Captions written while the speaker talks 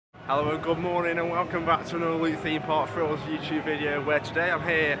Hello and good morning and welcome back to another Loot Theme Park Thrills YouTube video, where today I'm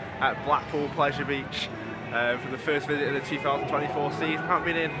here at Blackpool Pleasure Beach for the first visit of the 2024 season. I haven't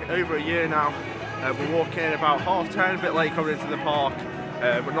been in over a year now. We're walking in about 10:30, a bit late coming into the park,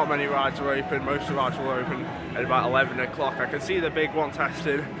 but not many rides are open. Most of the rides will open at about 11 o'clock. I can see the big one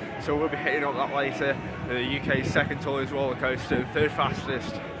tested, so we'll be hitting up that later. The UK's second tallest roller coaster, third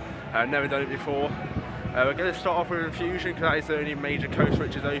fastest. Never done it before. We're going to start off with Infusion because that is the only major coaster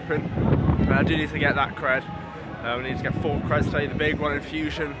which is open. I do need to get that cred. We need to get 4 creds today: the big one,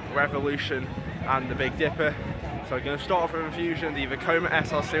 Infusion, Revolution and the Big Dipper. So we're going to start off with Infusion, the Vekoma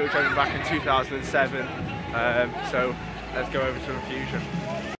SRC, which opened back in 2007. So let's go over to Infusion.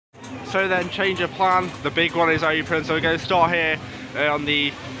 So then, change of plan, the big one is open, so we're going to start here on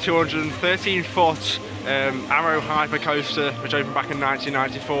the 213-foot Arrow Hyper Coaster, which opened back in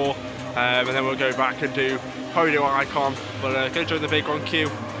 1994. And then we'll go back and do Podium Icon, but go join the big one queue.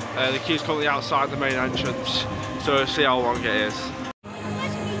 The queue's currently outside the main entrance, so we'll see how long it is.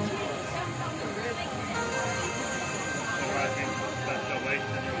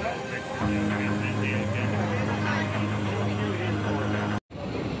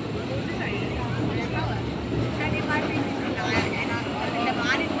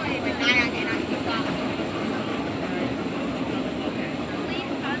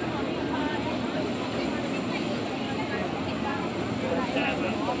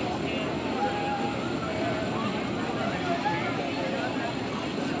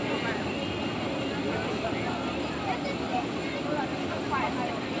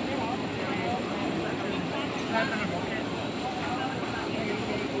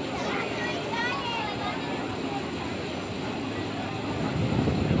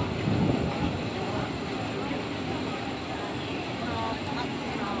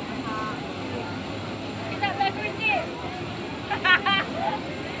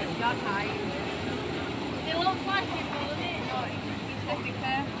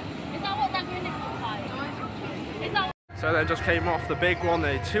 So then just came off the big one,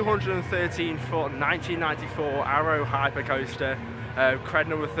 the 213-foot 1994 Arrow Hyper Coaster, cred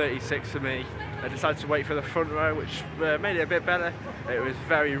number 36 for me. I decided to wait for the front row, which made it a bit better. It was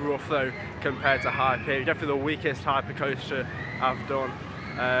very rough though compared to Hyper. Definitely the weakest hyper coaster I've done,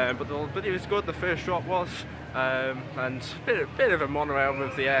 but it was good. The first drop was, and a bit of a monorail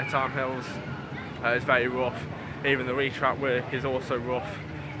with the airtime hills. It's very rough. Even the retrack work is also rough.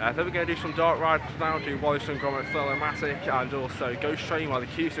 Then we're going to do some dark rides now, do Wollaston Grommet Flowmatic and also Ghost Train while the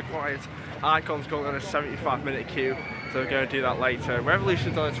queues are quiet. Icon's going on a 75-minute queue, so we're going to do that later.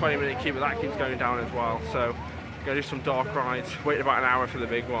 Revolution's on a 20-minute queue, but that keeps going down as well. So we're going to do some dark rides, wait about an hour for the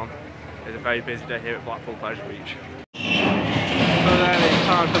big one. It's a very busy day here at Blackpool Pleasure Beach. So then it's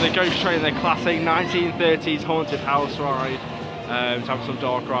time for the Ghost Train, the classic 1930s haunted house ride. To have some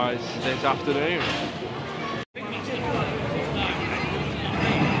dark rides this afternoon.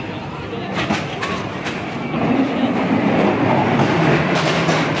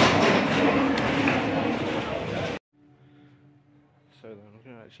 So then I'm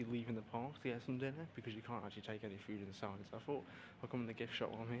going to actually leaving the park to get some dinner because you can't actually take any food inside. So I thought I'll come in the gift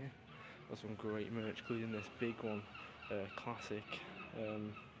shop while I'm here. Got some great merch, including this big one, classic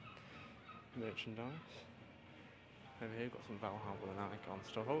merchandise. Over here we've got some Valhalla and Icon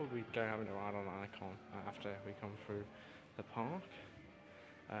stuff. I will be going having a ride on Icon after we come through the park.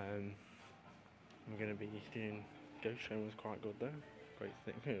 We're going to be doing Ghost Train. Was quite good though. Great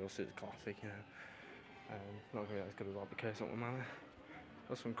thing. Also it's classic, you know. Not going to be as good as Albuquerque at the manor.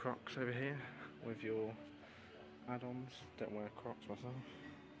 Got some Crocs over here with your add-ons. Don't wear Crocs myself.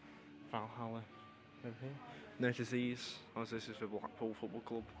 Valhalla over here. Notice these. Obviously this is for Blackpool Football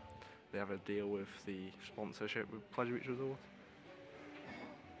Club. They have a deal with the sponsorship with Pleasure Beach Resort.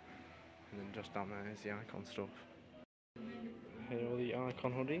 And then just down there is the Icon stuff. Here are all the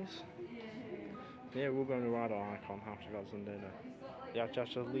Icon hoodies. Yeah, we're going to ride our Icon after we've had some dinner. Yeah,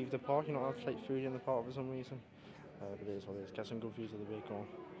 just to leave the park. You're not allowed to take food in the park for some reason. But it is what it is. Get some good views of the big one.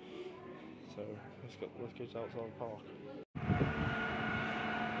 So let's go outside the park.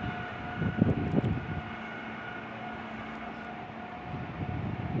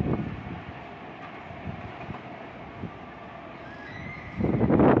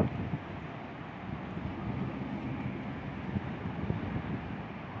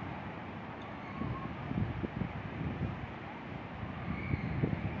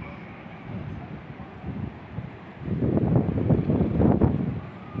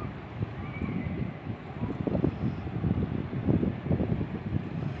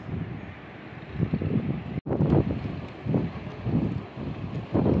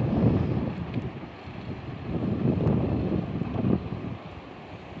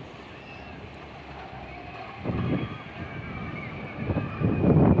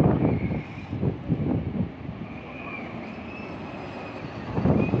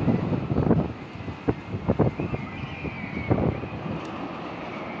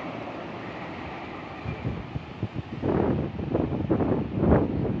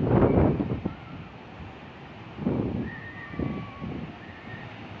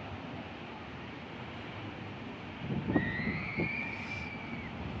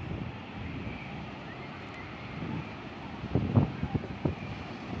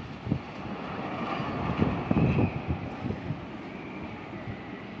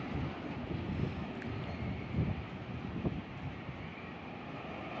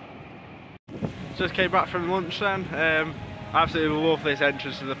 Just came back from lunch then. Absolutely love this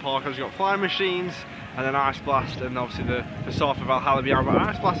entrance to the park. It's got flying machines and then Ice Blast, and obviously the sort of Valhalla behind. But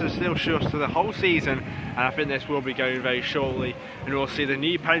Ice Blast is still shut to the whole season, and I think this will be going very shortly. And we'll see the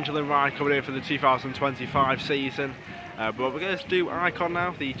new pendulum ride coming in for the 2025 season. But we're going to do Icon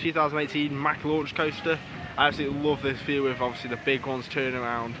now, the 2018 Mack launch coaster. I absolutely love this view with obviously the big ones turning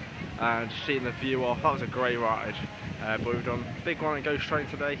around and just seeing the view off. That was a great ride. But we've done big one and Ghost Train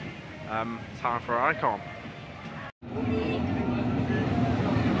today. Time for Icon.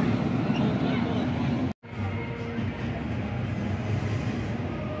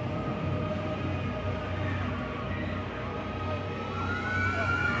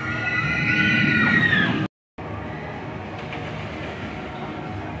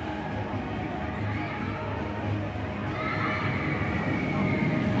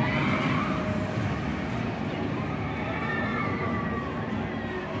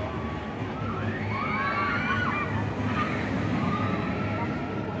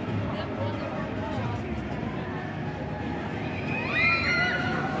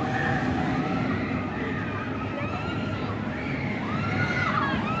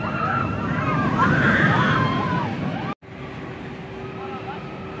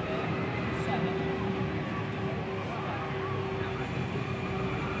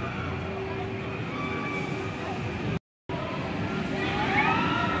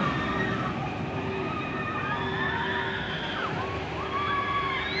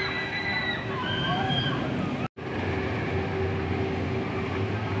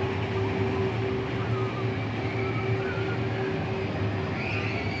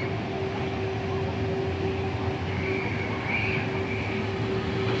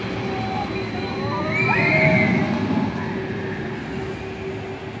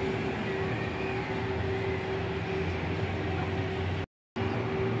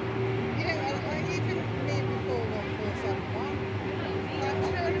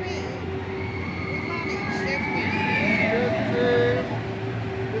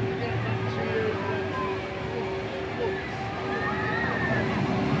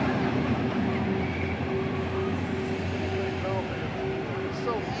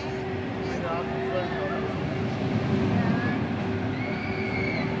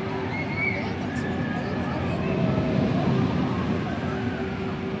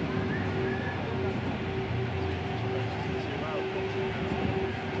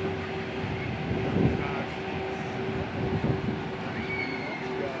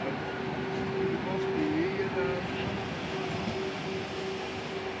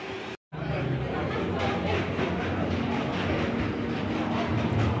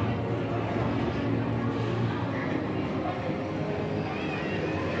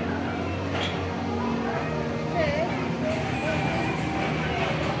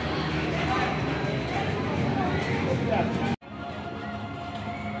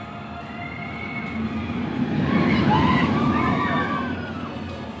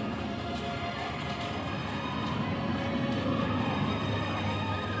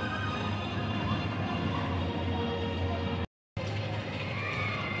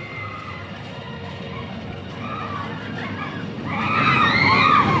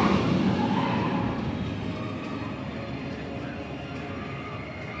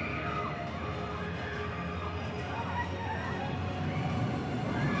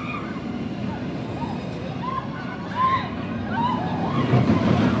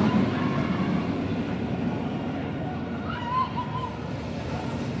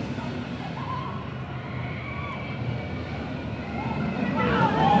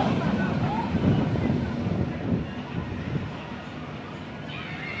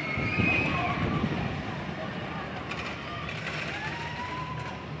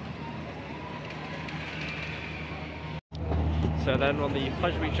 So then on the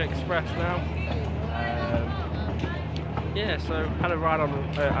Pleasure Beach Express now. Yeah, so had a ride on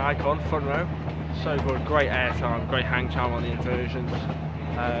Icon, front row. So good, great airtime, great hang time on the inversions.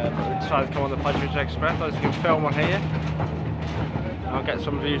 But we decided to come on the Pleasure Beach Express. Those can film on here. I'll get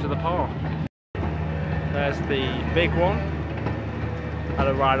some views of the park. There's the big one. Had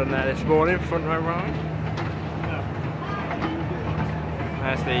a ride on there this morning, front row ride.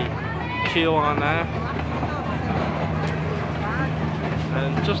 There's the keel on there.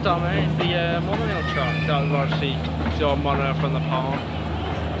 And just down there is the monorail track. That was actually still on monorail from the park.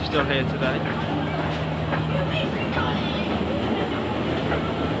 Still here today.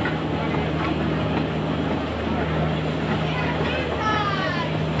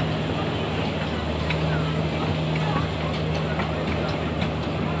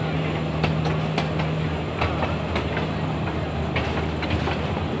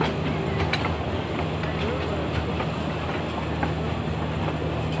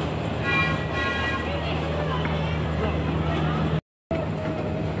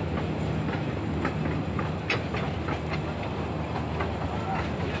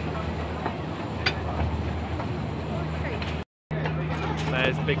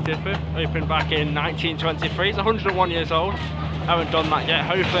 There's Big Dipper, opened back in 1923. It's 101 years old. Haven't done that yet.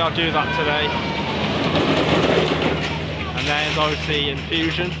 Hopefully I'll do that today. And there's obviously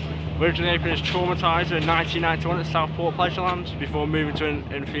Infusion. Originally opened as Traumatizer in 1991 at Southport Pleasureland before moving to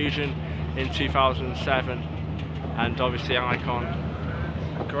Infusion in 2007. And obviously Icon.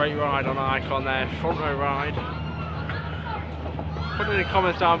 Great ride on Icon there, front row ride. Put it in the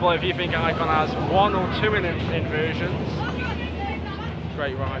comments down below if you think Icon has 1 or 2 inversions.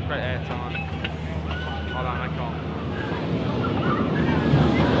 Great ride, great airtime on Icon.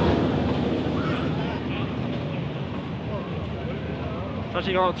 So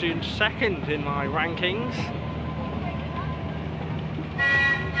actually got up to second in my rankings.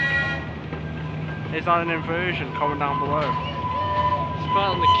 Is that an inversion? Comment down below. It's quite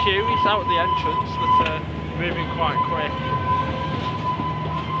on the queue, he's out at the entrance, but moving quite quick.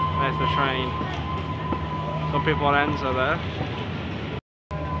 There's the train. Some people on ends are there.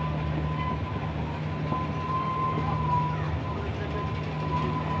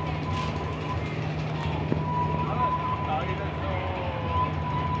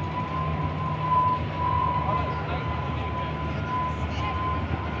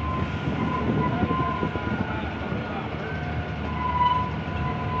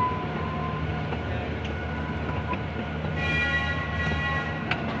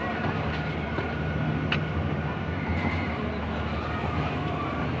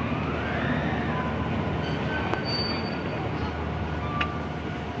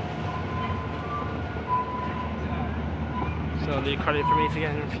 So I'll do credit for me to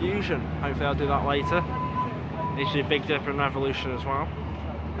get an Infusion. Hopefully I'll do that later. Need to do Big Dipper and Revolution as well.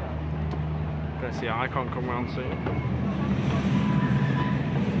 Gonna see Icon come round soon.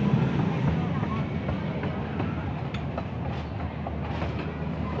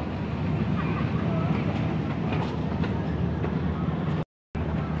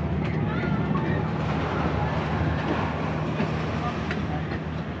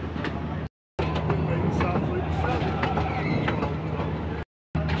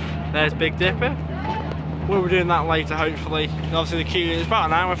 There's Big Dipper. We'll be doing that later, hopefully. And obviously the queue is about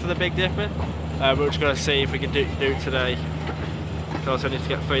an hour for the Big Dipper. We're just going to see if we can do it today. So I also need to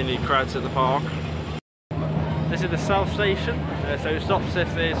get 3 new crowds at the park. This is the South Station, so it stops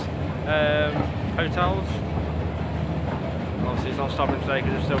if there's hotels. Obviously it's not stopping today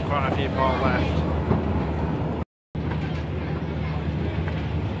because there's still quite a few parks left.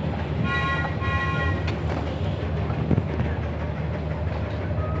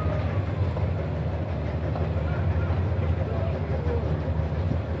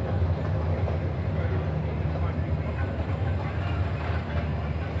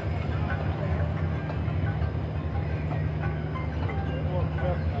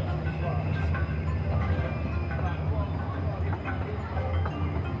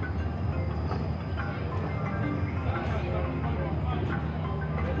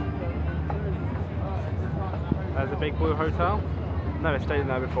 There's a Big Blue Hotel. Never stayed in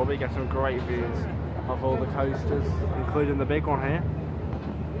there before, but you get some great views of all the coasters, including the big one here.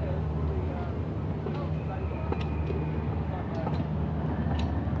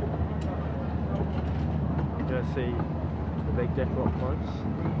 You just see the Big Dipper up close.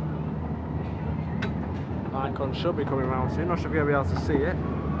 Icon should be coming around soon. Not sure if you'll be able to see it.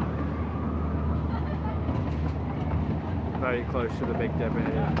 Very close to the Big Dipper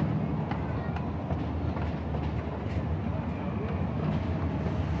here.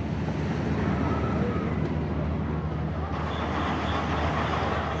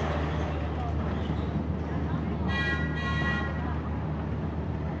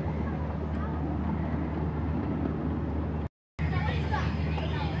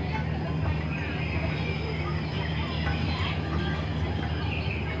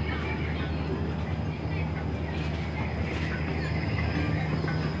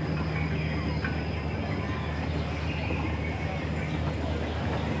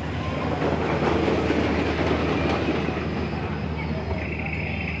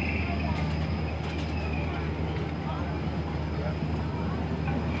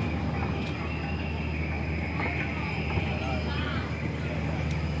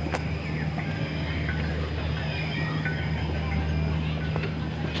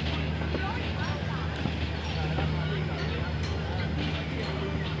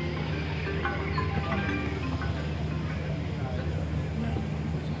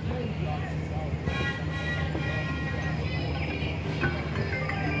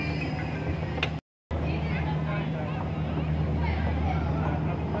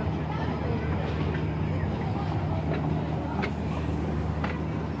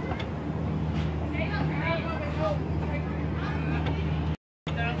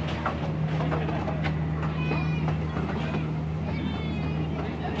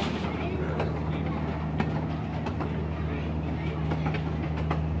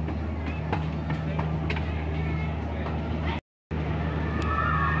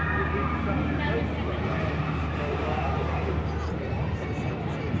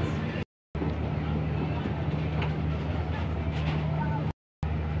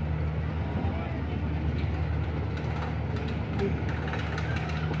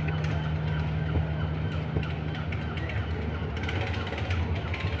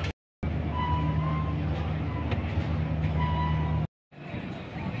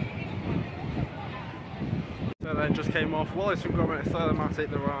 then just came off Wallace and Gromit Thermomatic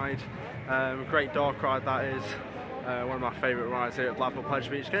the ride. Great dark ride that is. One of my favourite rides here at Blackpool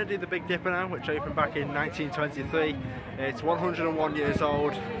Pleasure Beach. Going to do the Big Dipper now, which opened back in 1923. It's 101 years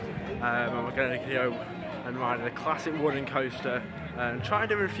old, and we're going to go and ride a classic wooden coaster and try and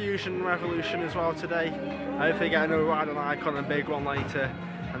do Infusion Revolution as well today. Hopefully get another ride on Icon and Big One later,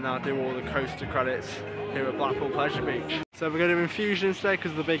 and then I'll do all the coaster credits here at Blackpool Pleasure Beach. So we're going to do Infusion instead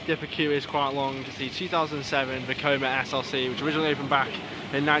because the Big Dipper queue is quite long. To see 2007 Vekoma SLC, which originally opened back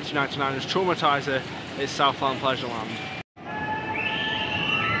in 1999 as Traumatizer, it's Southland Pleasureland.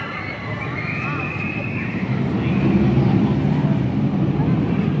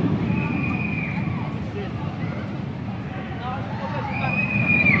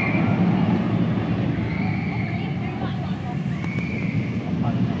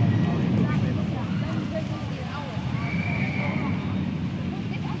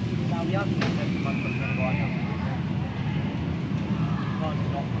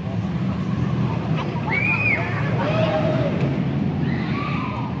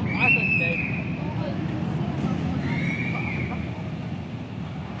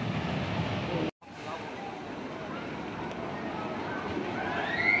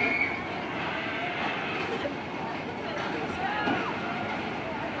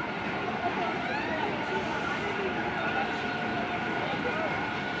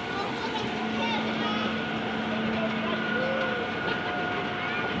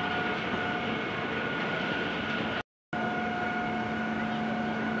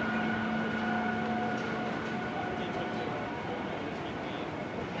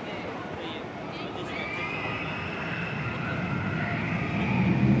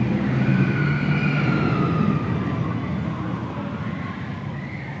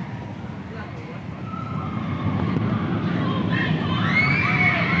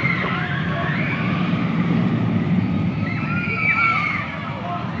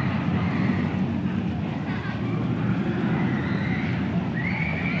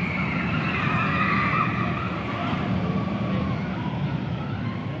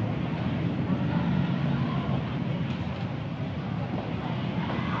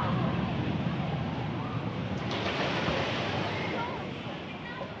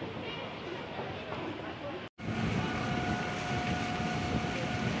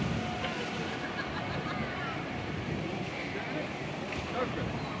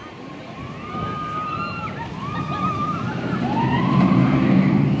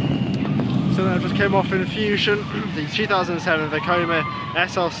 So then I just came off Infusion, the 2007 Vekoma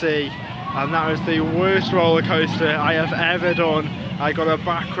SLC, and that was the worst roller coaster I have ever done. I got a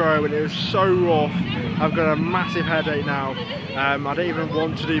back row and it was so rough. I've got a massive headache now. I don't even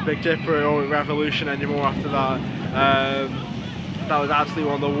want to do Big Dipper or Revolution anymore after that. That was actually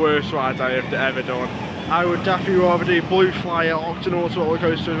one of the worst rides I have ever done. I would definitely rather do Blue Flyer, Octonauts Roller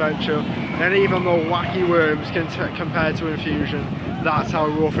Coaster Adventure, and even though Wacky Worms compared to Infusion, that's how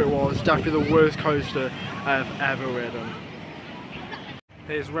rough it was. Definitely the worst coaster I've ever ridden.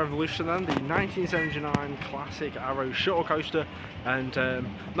 Here's Revolution then, the 1979 classic Arrow shuttle coaster, and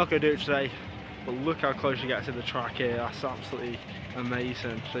not going to do it today, but look how close you get to the track here. That's absolutely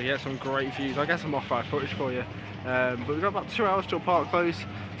amazing. So you get some great views. I'll get some off-ride footage for you. But we've got about 2 hours till park close,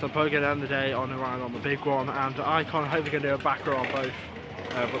 so I'm probably going to end the day on a ride on the Big One and Icon. Hopefully going to do a back row on both.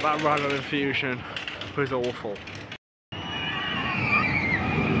 But that ride on Infusion was awful.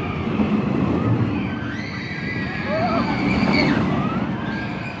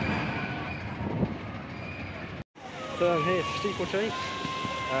 So I'm here, Steeplechase.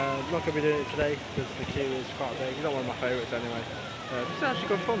 I'm not going to be doing it today because the queue is quite big. It's not one of my favourites anyway. It's actually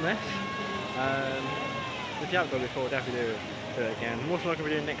good fun this. If you haven't done it before, definitely do it again. I'm also not going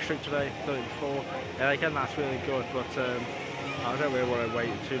to be doing Nick Street today. I've done it before. Again, that's really good, but I don't really want to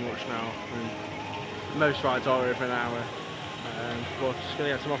wait too much now. I mean, most rides are over an hour. But just going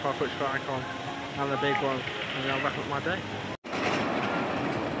to get some off-road footage for Icon and the Big One, and then I'll wrap up my day.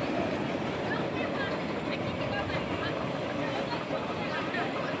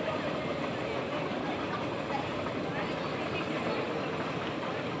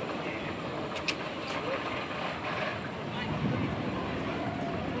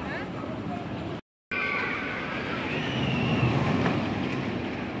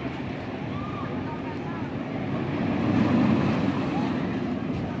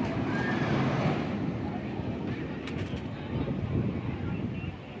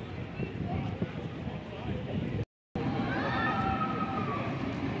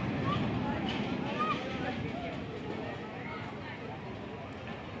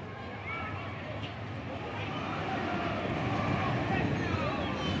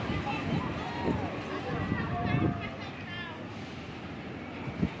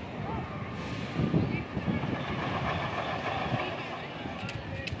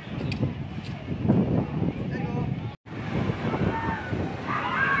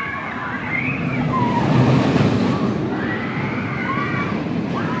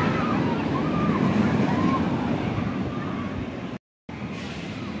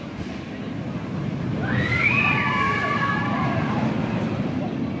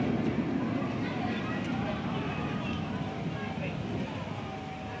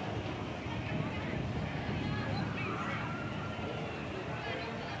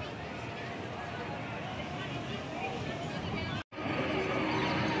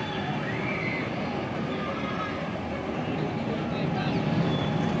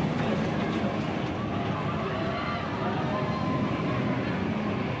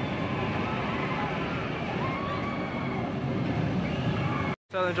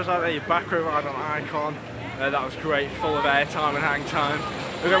 So then just had a back row ride on Icon. That was great, full of airtime and hang time.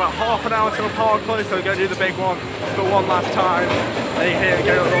 We've got about half an hour till park close, so we're going to do the big one for one last time. And you can hear it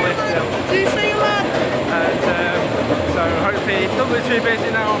go up the lift still. Do you see that? And so hopefully it doesn't look too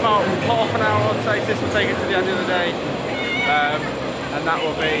busy now, about half an hour I'd say. This will take us to the end of the day. And that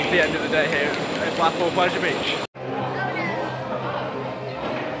will be the end of the day here at Blackpool Pleasure Beach.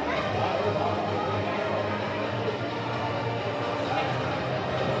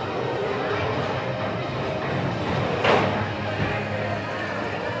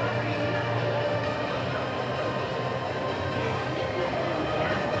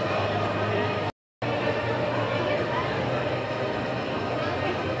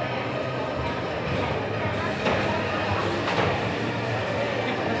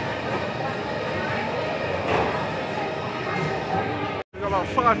 About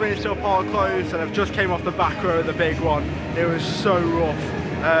 5 minutes till park close, and I've just came off the back row of the big one. It was so rough,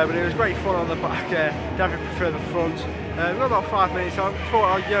 but it was great fun on the back. Definitely prefer the front. We've got about 5 minutes, so I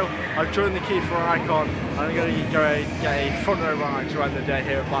thought I'd join the queue for Icon, and I'm going to go get a front row ride to end the day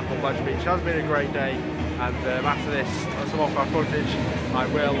here at Blackpool Pleasure Beach. It has been a great day, and after this, some of our footage, I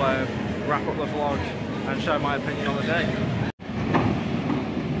will wrap up the vlog and share my opinion on the day.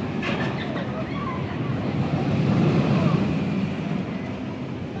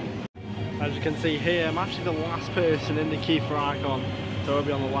 As you can see here, I'm actually the last person in the queue for Icon, so I'll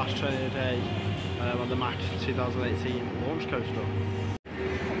be on the last train of the day on the Mac 2018 launch coaster.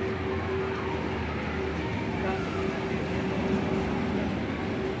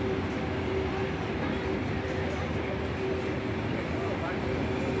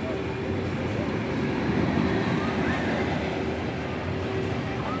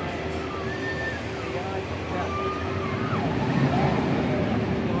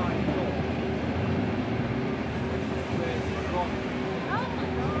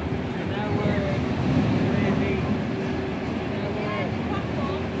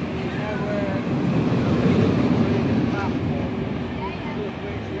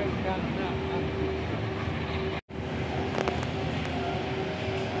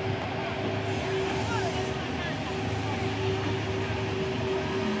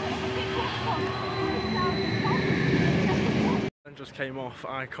 Just came off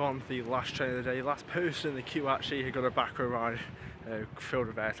Icon, the last train of the day, last person in the queue actually who got a back row ride, filled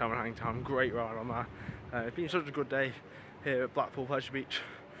with airtime and hang time. Great ride on that. It's been such a good day here at Blackpool Pleasure Beach.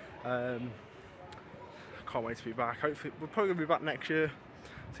 Can't wait to be back. Hopefully we're probably going to be back next year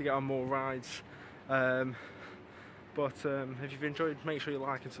to get on more rides. If you've enjoyed, make sure you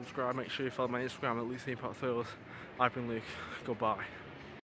like and subscribe. Make sure you follow my Instagram at Luke Theme Park Thrills. I've been Luke. Goodbye.